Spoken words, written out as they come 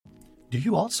Do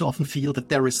you also often feel that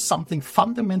there is something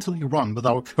fundamentally wrong with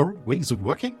our current ways of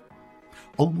working?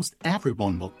 Almost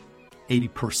everyone will.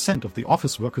 80% of the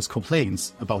office workers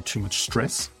complains about too much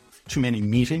stress, too many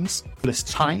meetings, less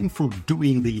time for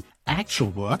doing the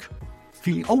actual work,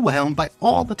 feeling overwhelmed by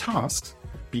all the tasks,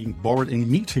 being bored in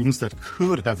meetings that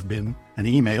could have been an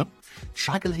email,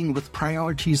 juggling with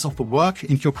priorities of the work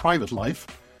in your private life,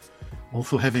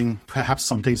 also having perhaps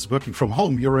some days working from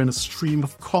home. You're in a stream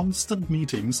of constant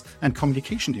meetings and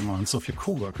communication demands of your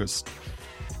coworkers.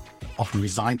 Often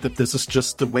resigned that this is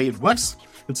just the way it works.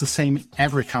 It's the same in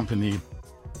every company.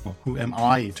 Well, who am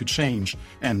I to change?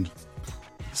 And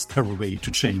is there a way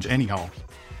to change anyhow?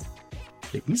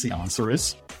 The easy answer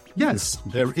is yes,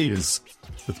 there is.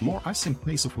 With more async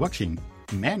ways of working,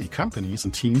 many companies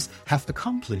and teams have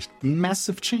accomplished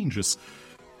massive changes.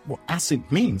 What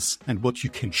async means and what you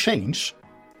can change,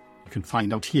 you can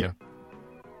find out here.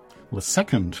 The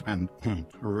second and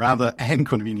rather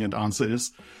inconvenient answer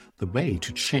is the way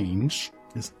to change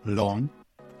is long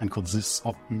and consists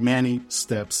of many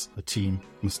steps a team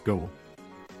must go.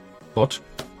 But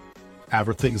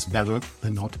everything is better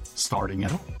than not starting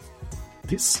at all.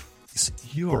 This is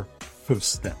your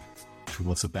first step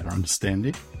towards a better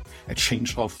understanding, a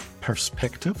change of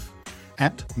perspective,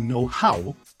 and know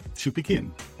how to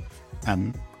begin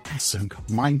an Async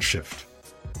Mindshift.